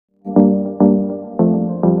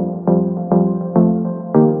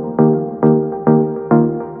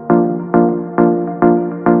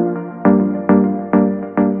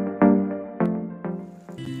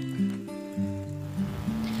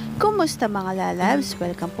Kamusta mga lalabs?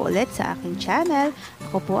 Welcome po ulit sa aking channel.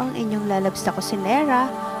 Ako po ang inyong lalabs na kusinera,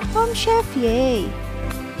 Home Chef Yay!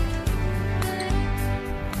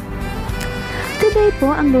 Today po,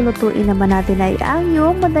 ang lulutuin naman natin ay ang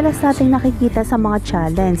yung madalas nating nakikita sa mga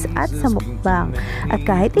challenge at sa mukbang. At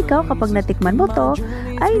kahit ikaw kapag natikman mo to,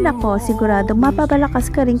 ay nako, siguradong mapapalakas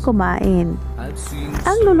ka rin kumain.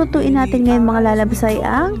 Ang lulutuin natin ngayon mga lalabs ay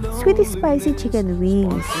ang sweet spicy chicken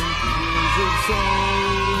wings.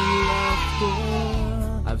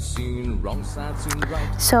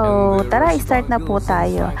 So, tara, start na po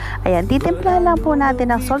tayo. Ayan, titimpla lang po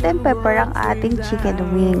natin ng salt and pepper ang ating chicken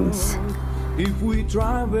wings. If we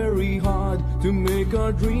try very hard to make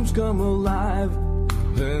our dreams come alive,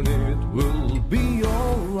 then it will be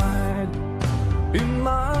alright. In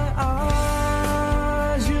my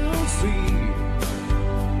eyes you'll see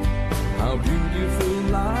how beautiful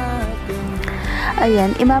life can be.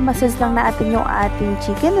 Ayan, imamasas lang natin yung ating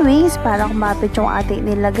chicken wings para kumapit yung ating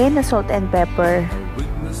nilagay na salt and pepper.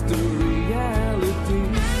 Witness to reality.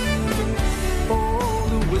 Oh,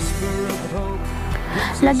 the whisper of hope.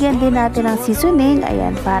 Lagyan din natin ng seasoning,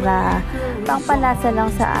 ayan, para pangpalasa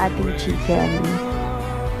lang sa ating chicken.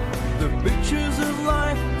 The pictures of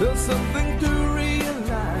life, there's something to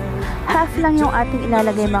realize. Half lang yung ating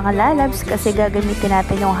ilalagay mga lalabs kasi gagamitin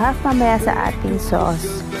natin yung half mamaya sa ating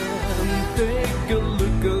sauce. Take a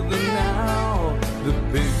look at them now, the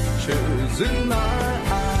pictures in my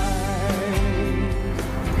eyes.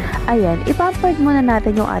 Ayan, ipapart muna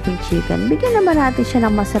natin yung ating chicken. Bigyan naman natin siya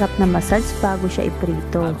ng masarap na massage bago siya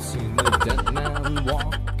iprito. I've seen a dead man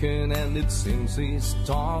walking and it seems he's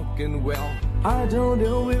talking well. I don't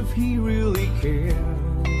know if he really cares.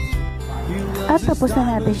 At tapos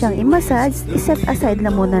na natin siyang i-massage, iset aside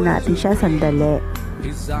na muna natin siya sandali.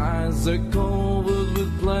 His eyes are covered with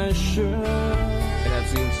pleasure, and I've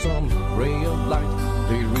seen some ray of light.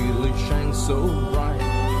 They really shine so bright.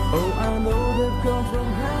 Oh, I know they've come from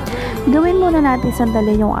heaven. Gawin muna natin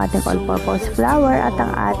sandali yung ating all-purpose flour at ang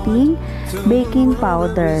ating baking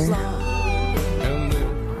powder.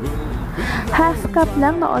 Half cup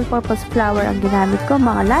lang na all-purpose flour ang ginamit ko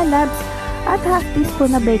mga lalabs at half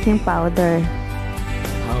teaspoon na baking powder.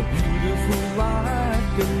 How beautiful life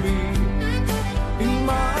can be. In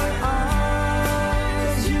my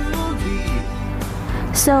eyes you'll be.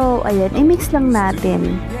 So, ayan, i-mix lang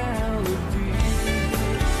natin.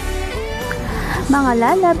 Mga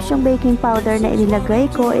lalabs, yung baking powder na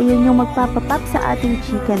inilagay ko, ay yun yung magpapapap sa ating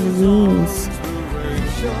chicken wings.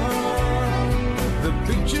 The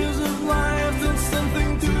pictures of life, there's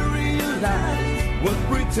something to realize. What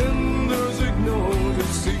pretenders ignore to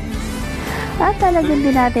see. At talagyan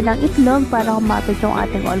din natin ang itlog para kumapit yung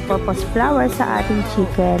ating all-purpose flour sa ating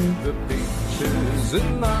chicken. The pictures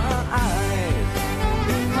in my eyes.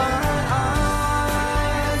 In my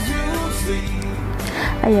eyes you'll see.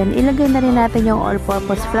 Ayan, ilagay na rin natin yung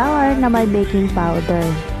all-purpose flour na may baking powder.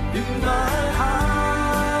 In my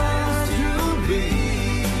eyes you'll be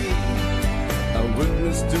a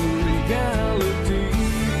witness to reality.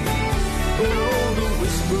 Oh, the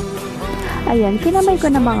whisper of hope. Ayan, kinamay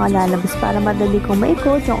ko na mga lalabas para madali kong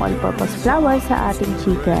maikot yung all-purpose flour sa ating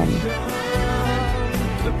chicken.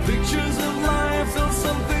 The pictures of life are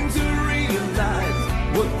something to realize.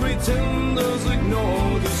 What pretenders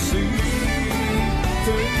ignore to see.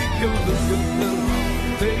 Take a look at them.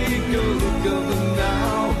 Take a look at them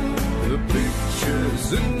now. The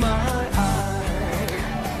pictures in my eyes.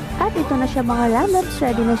 At ito na siya mga lalabs,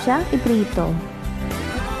 ready na siyang iprito.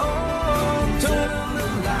 Oh, turn the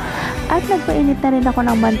light. At nagpainit na rin ako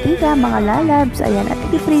ng mantika mga lalabs. Ayan, at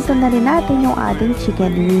iprito na rin natin yung ating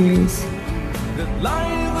chicken wings. That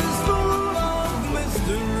life is full of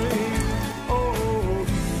mystery. Oh,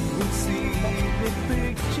 you will see the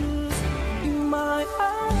pictures in my eyes.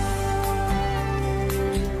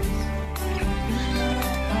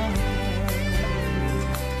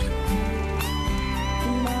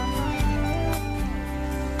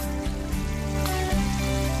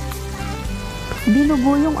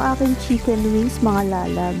 Dinugo yung aking chicken wings mga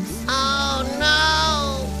lalabs. Oh no!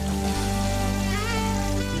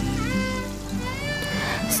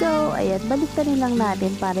 So, ayan, baliktarin lang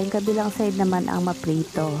natin para yung kabilang side naman ang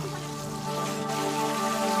maprito.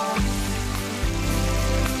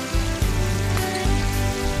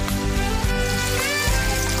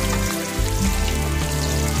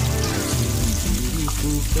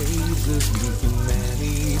 Faces, meeting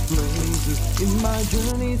many places in my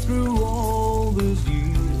journey through all these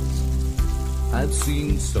years. I've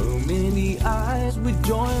seen so many eyes with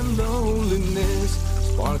joy and loneliness,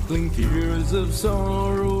 sparkling tears of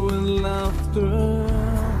sorrow and laughter.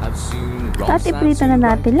 I've I've seen At iprito na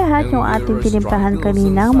natin lahat yung ating tinimplahan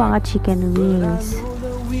kaninang mga chicken wings.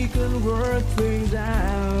 we can work things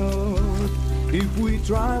out if we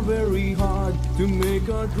try very hard to make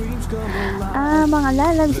our dreams come alive. Mga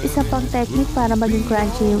lalabs, isa pang technique para maging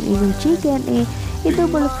crunchy yung inyong chicken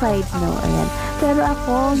i-double fried, no? Ayan. Pero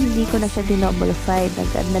ako, hindi ko na siya dinouble fried.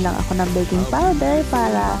 Nag-add na lang ako ng baking powder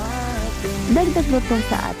para dagdag lutong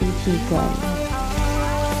sa ating chicken.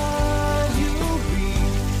 You'll be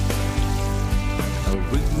a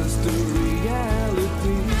witness to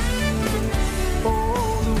reality.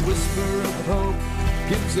 Oh, the whisper of hope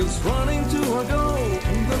keeps us running to our goal.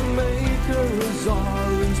 The maker is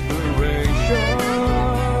our inspiration.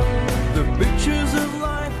 The pictures of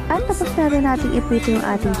life. At tapos na rin natin iprito yung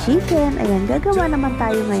ating chicken. Ayan, gagawa naman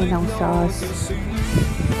tayo ngayon ng sauce.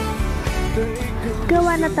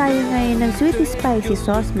 Gawa na tayo ngayon ng sweet spicy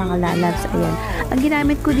sauce, mga lalabs. Ayan. Ang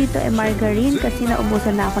ginamit ko dito ay margarine kasi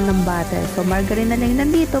naubusan na ako ng butter. So, margarine na lang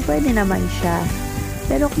nandito, pwede naman siya.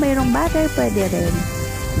 Pero kung mayroong butter, pwede rin.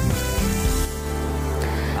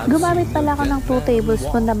 Gumamit pala ako ng 2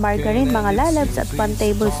 tablespoon na margarine, mga lalabs, at 1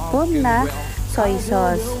 tablespoon na soy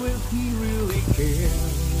sauce.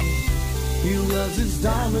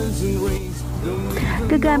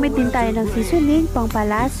 Gagamit din tayo ng seasoning,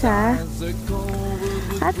 pangpalasa,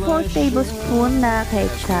 at 4 tablespoon na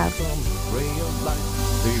ketchup.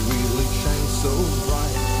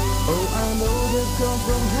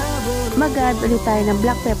 Mag-add ulit tayo ng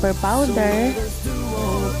black pepper powder,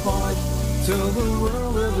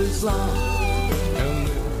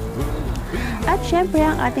 at syempre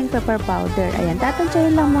ang ating pepper powder. Ayan,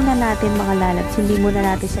 tatansyahin lang muna natin, mga lalabs. Hindi muna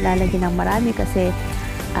natin siya lalagyan ng marami kasi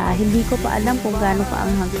hindi ko pa alam kung gaano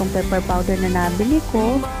kaanghang tong pepper powder na nabili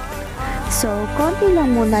ko. So, konti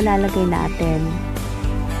lang muna lalagay natin.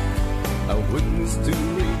 A witness to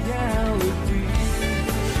reality.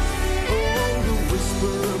 Oh, the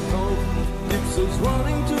whisper of hope keeps us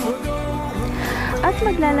running to a goal. At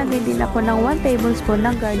maglalagay din ako ng 1 tablespoon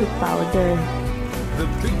ng garlic powder. The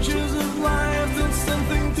pictures of life, there's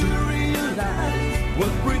something to realize.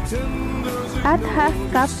 What pretenders At half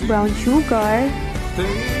cup brown sugar.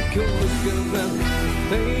 take a look at them.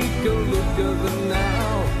 Take a look at them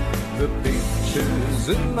now. The pictures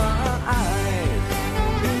in my eyes.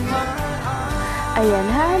 In my eyes. Ayan,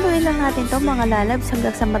 haluin lang natin to, mga lalabs,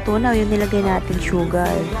 hanggang sa matunaw yung nilagay natin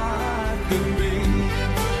sugar.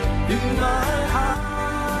 In my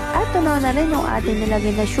At tunaw na rin yung ating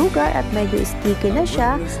nilagay na sugar at medyo sticky na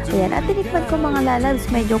siya. Ayan, at tinikman ko, mga lalabs,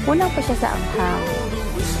 medyo kulang pa siya sa anghang.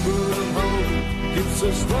 keeps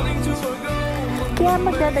us running to a goal. Kaya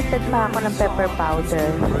magdadagdag pa ako ng pepper powder.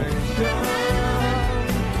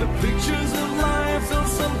 The pictures of life,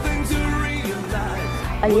 there's something to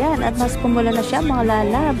realize. Ayan, at mas pumula na siya, mga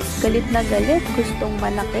lalabs. Galit na galit, gustong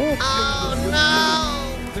manakit. Oh no!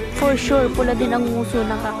 For sure, pula din ang nguso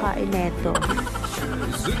ng kakain neto.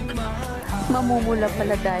 Mamumula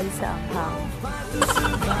pala dahil sa anghang.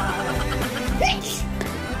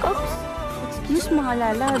 Oops! Excuse, mga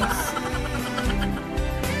lalabs.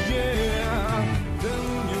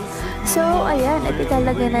 So, ayan, at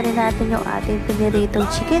ilalagay na rin natin yung ating piniritong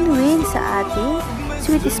chicken wings sa ating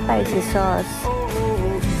sweet spicy sauce.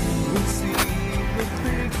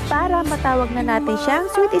 Para matawag na natin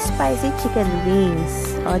siyang sweet spicy chicken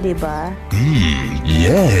wings. O, diba?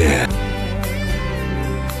 Yeah.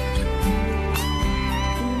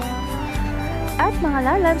 At mga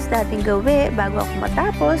lalabs, dating gawi, bago ako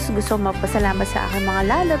matapos, gusto magpasalamat sa aking mga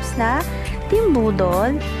lalabs na Team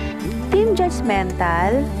Budol, Team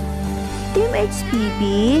Judgmental, Team HPB,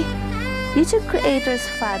 YouTube Creators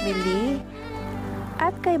Family,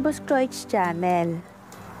 at kay Boss Croix Channel.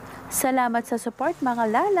 Salamat sa support, mga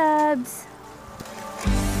lalabs!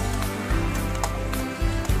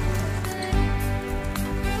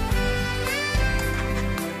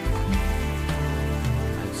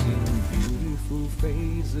 I've seen beautiful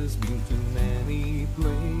faces, been to many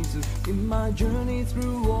places in my journey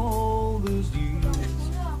through all those years.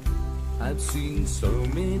 I've seen so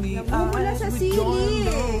many eyes with joy and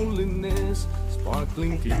loneliness,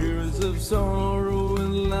 sparkling tears of sorrow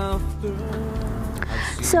and laughter.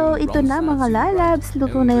 So, ito na, mga lalabs,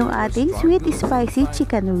 luto na yung ating sweet spicy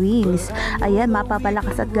chicken wings. Ayan,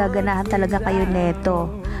 mapapalakas at gaganahan talaga kayo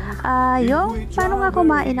neto. Yung paano nga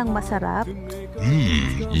kumain ng masarap?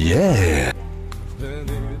 Yeah. Then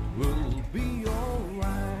it will be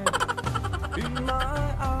alright. In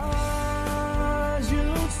my eyes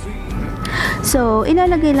you'll see. So,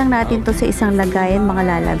 ilalagay lang natin to sa isang lagayan, mga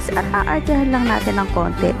lalabs, at aartehan lang natin ng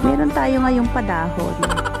konti. Meron tayo ngayong padahon.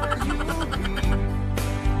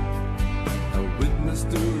 A witness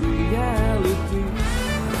to reality.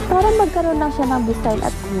 para magkaroon lang siya ng design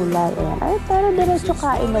at kulay. Ayan. Ay, pero diretso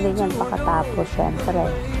kain na rin yan pagkatapos, syempre.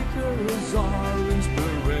 Pictures are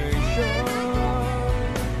inspiration.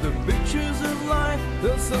 The pictures of life,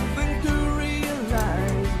 there's something to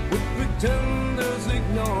realize. What pretenders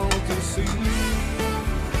ignore to see.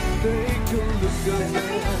 Take a look at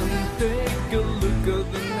them, take a look at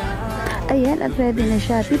the now. Ayan, at ready na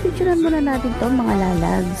siya. Pipicturean muna natin to mga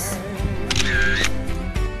lalabs.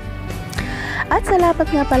 At salamat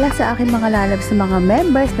nga pala sa aking mga lalabs na mga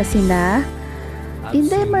members na sina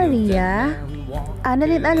Inday Maria,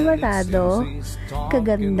 Annalyn Alvarado,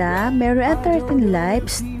 Kaganda, Mary at 13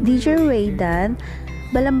 Lives, DJ Raydan,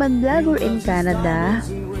 Balamban Vlogger in Canada,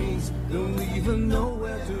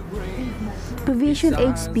 Provision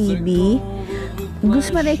HPB,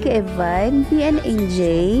 Guzman Eke Evine, PNAJ,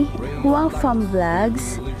 Huang Fam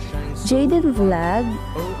Vlogs, Jaden Vlog,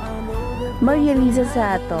 Maria Liza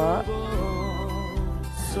Sato,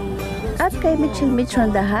 at kay Mitchell Mitch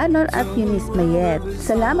Rondahanon at Eunice Mayet.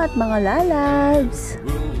 Salamat mga lalabs!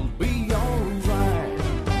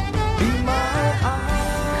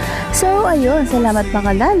 So, ayun, salamat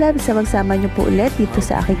mga lalabs sa magsama niyo po ulit dito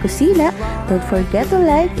sa aking kusina. Don't forget to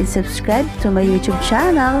like and subscribe to my YouTube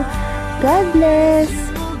channel. God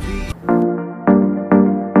bless!